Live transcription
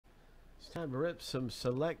Time to rip some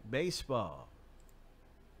select baseball.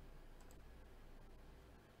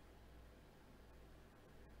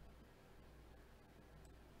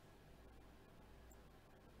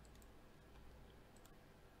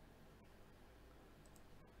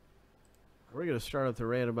 We're going to start with the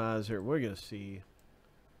randomizer. We're going to see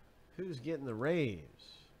who's getting the Rays.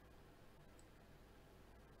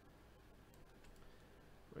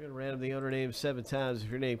 We're going to random the owner name 7 times. If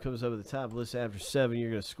your name comes up at the top of the list after 7,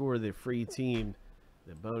 you're going to score the free team,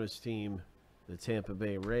 the bonus team, the Tampa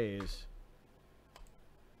Bay Rays.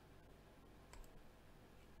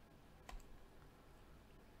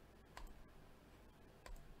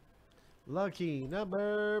 Lucky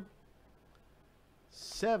number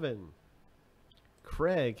 7.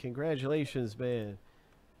 Craig, congratulations, man.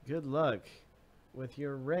 Good luck with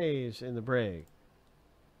your Rays in the break.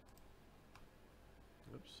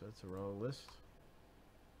 Oops, that's the wrong list.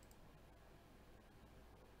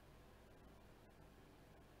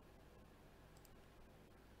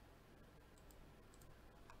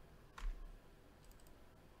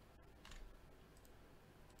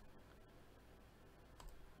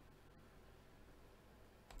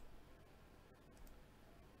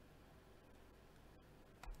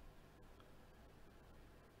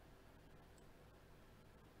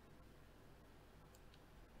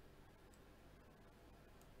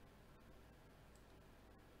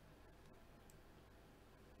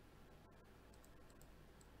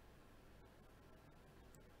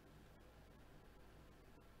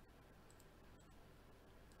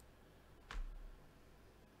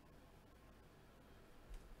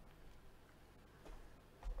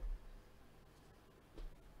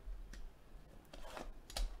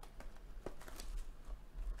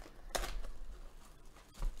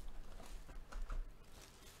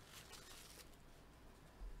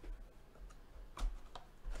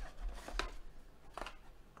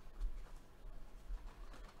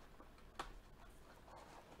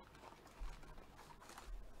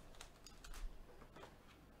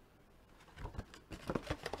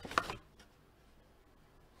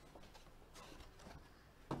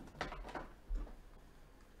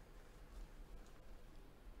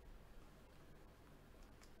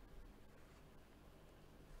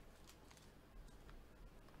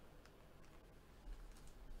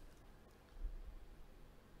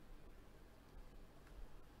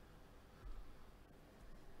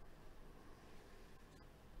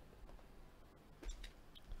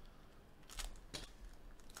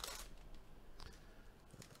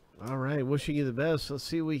 All right, wishing you the best. Let's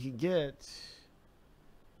see what we can get.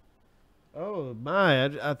 Oh, my.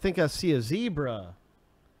 I think I see a zebra.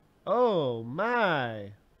 Oh,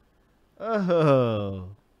 my. Oh.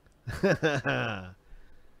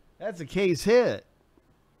 That's a case hit.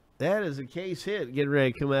 That is a case hit getting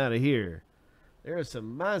ready to come out of here. There are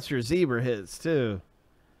some monster zebra hits, too.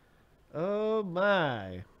 Oh,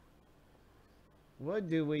 my. What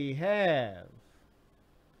do we have?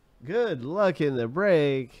 Good luck in the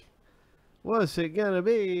break. What's it gonna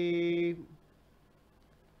be?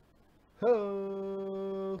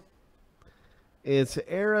 Oh, it's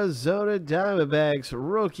Arizona Diamondbacks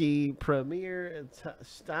rookie premier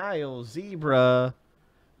style zebra,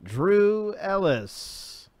 Drew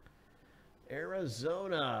Ellis.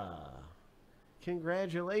 Arizona.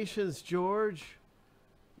 Congratulations, George.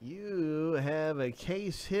 You have a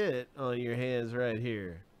case hit on your hands right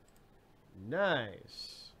here.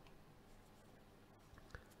 Nice.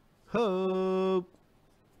 Hope.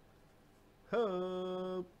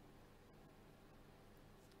 Hope.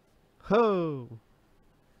 Ho.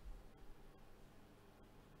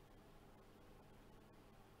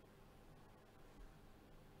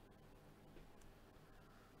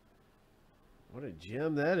 What a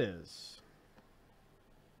gem that is.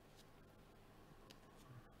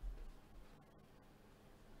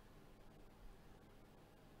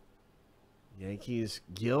 Yankees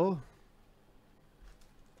Gill.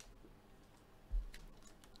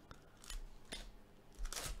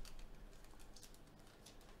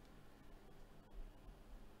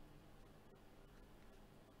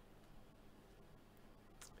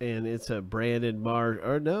 And it's a Brandon Marsh.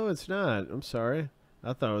 Or no, it's not. I'm sorry.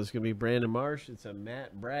 I thought it was going to be Brandon Marsh. It's a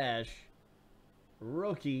Matt Brash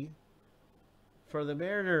rookie for the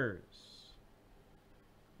Mariners.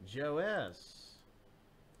 Joe S.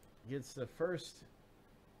 gets the first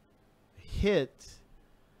hit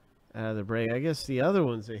out of the break. I guess the other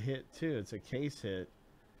one's a hit too. It's a case hit.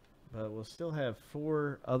 But we'll still have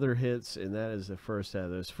 4 other hits, and that is the first out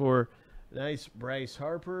of those 4. Nice Bryce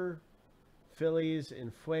Harper. Phillies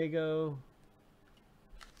in Fuego.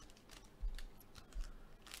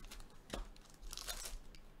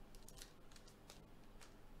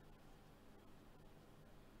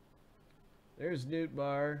 There's Newt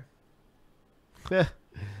Bar.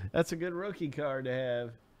 That's a good rookie card to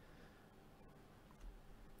have.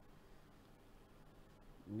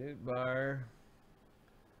 Newt Bar.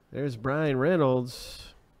 There's Brian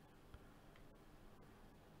Reynolds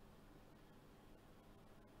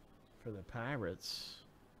for the Pirates.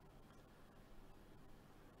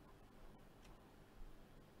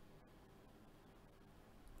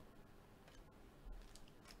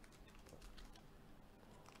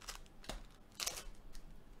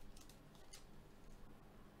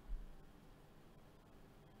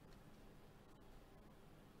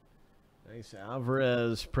 Nice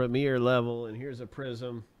Alvarez Premier level, and here's a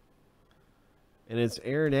Prism. And it's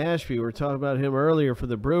Aaron Ashby. We were talking about him earlier for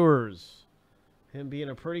the Brewers. Him being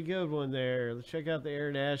a pretty good one there. Let's check out the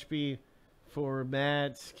Aaron Ashby for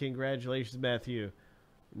Matt. Congratulations, Matthew.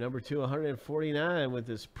 Number 249 with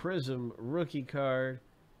this Prism rookie card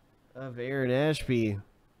of Aaron Ashby.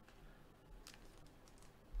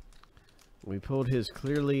 We pulled his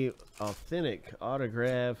clearly authentic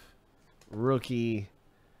autograph rookie.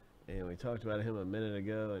 And we talked about him a minute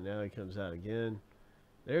ago, and now he comes out again.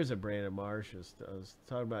 There's a Brandon Marsh. I was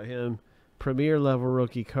talking about him. Premier level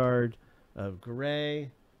rookie card of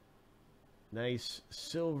Gray. Nice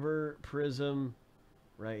silver Prism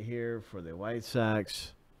right here for the White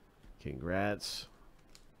Sox. Congrats.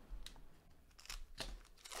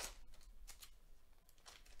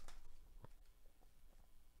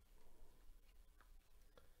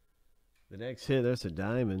 The next hit, that's a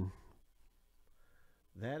diamond.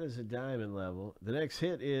 That is a diamond level. The next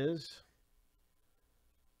hit is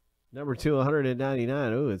number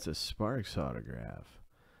 299. Oh, it's a Sparks autograph.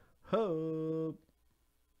 Hope.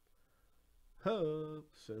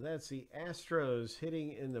 So that's the Astros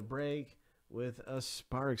hitting in the break with a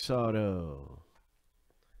Sparks auto.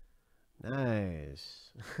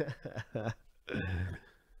 Nice.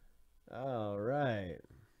 All right.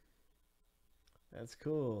 That's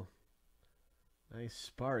cool. Nice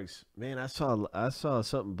Sparks. Man, I saw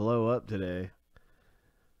something blow up today.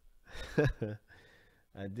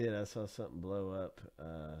 I did. I saw something blow up.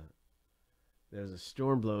 There was a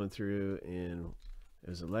storm blowing through, and there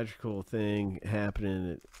was an electrical thing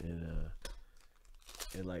happening, and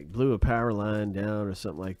it like blew a power line down or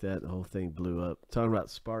something like that. The whole thing blew up. Talking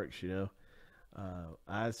about sparks, you know.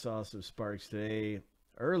 I saw some sparks today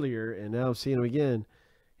earlier, and now I'm seeing them again.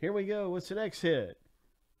 Here we go. What's the next hit?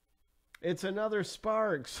 It's another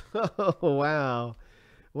Sparks. Oh, wow.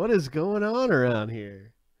 What is going on around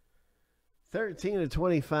here?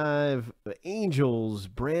 13/25, Angels,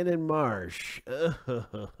 Brandon Marsh.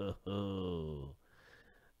 Oh,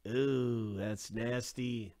 ooh, that's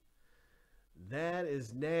nasty. That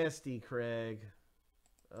is nasty, Craig.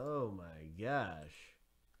 Oh, my gosh.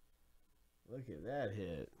 Look at that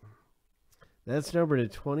hit. That's number to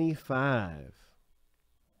 25.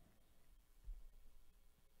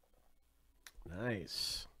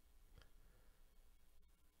 Nice.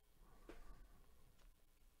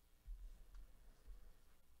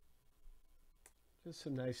 Just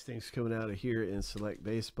some nice things coming out of here in Select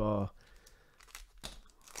Baseball.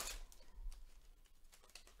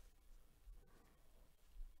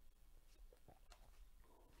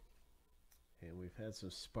 And we've had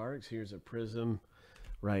some sparks. Here's a Prism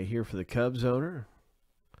right here for the Cubs owner.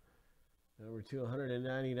 Number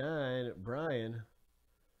 299, Brian.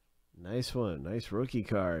 Nice one. Nice rookie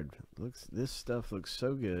card. This stuff looks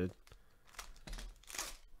so good.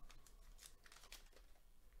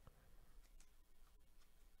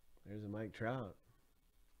 There's a Mike Trout.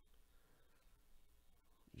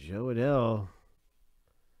 Joe Adele.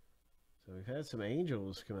 So we've had some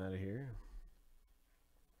Angels come out of here.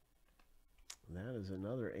 That is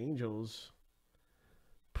another Angels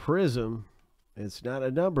Prism. It's not a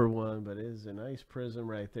number one, but it is a nice Prism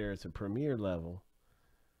right there. It's a premier level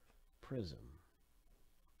Prism.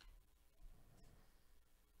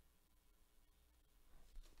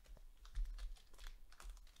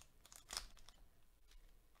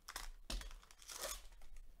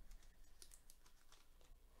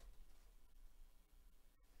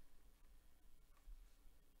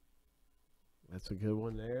 That's a good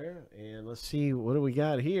one there. And let's see, what do we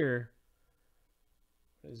got here?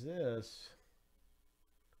 What is this?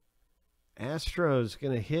 Astros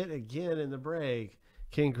going to hit again in the break.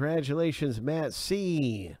 Congratulations, Matt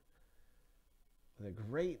C. The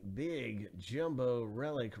great big jumbo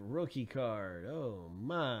relic rookie card. Oh,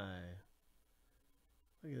 my.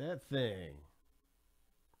 Look at that thing.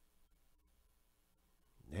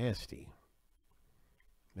 Nasty.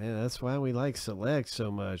 Man, that's why we like Select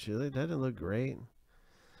so much. It doesn't look great.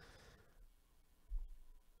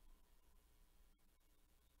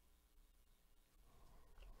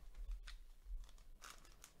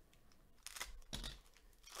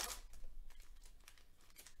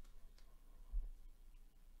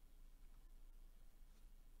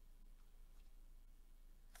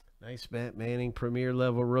 Nice Matt Manning premier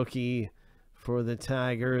level rookie for the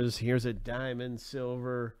Tigers. Here's a diamond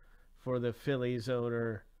silver for the Phillies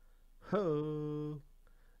owner. Ho!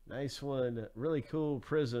 Nice one. Really cool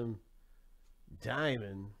prism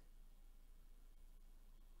diamond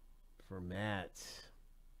for Matt.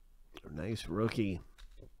 Nice rookie.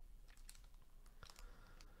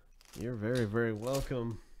 You're very, very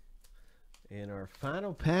welcome. And our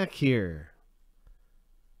final pack here.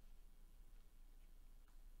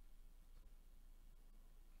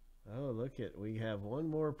 Oh, look at, we have one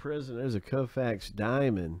more prism. There's a Koufax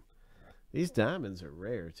diamond. These diamonds are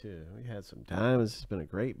rare too. We had some diamonds. It's been a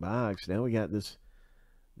great box. Now we got this.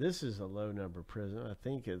 This is a low number prism. I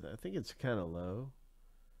think it's kind of low.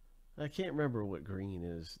 I can't remember what green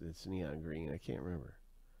is. It's neon green. I can't remember.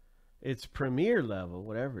 It's premier level,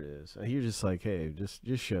 whatever it is. You're just like, hey, just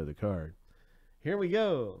show the card. Here we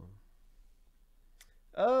go.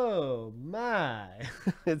 Oh my!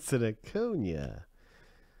 It's an Acuna.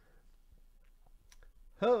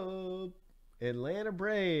 Hope. Atlanta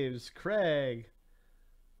Braves, Craig.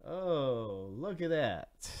 Oh, look at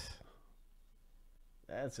that.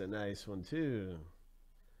 That's a nice one, too.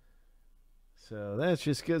 So that's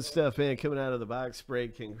just good stuff, man, coming out of the box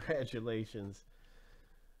break. Congratulations.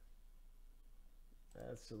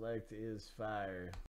 That select is fire.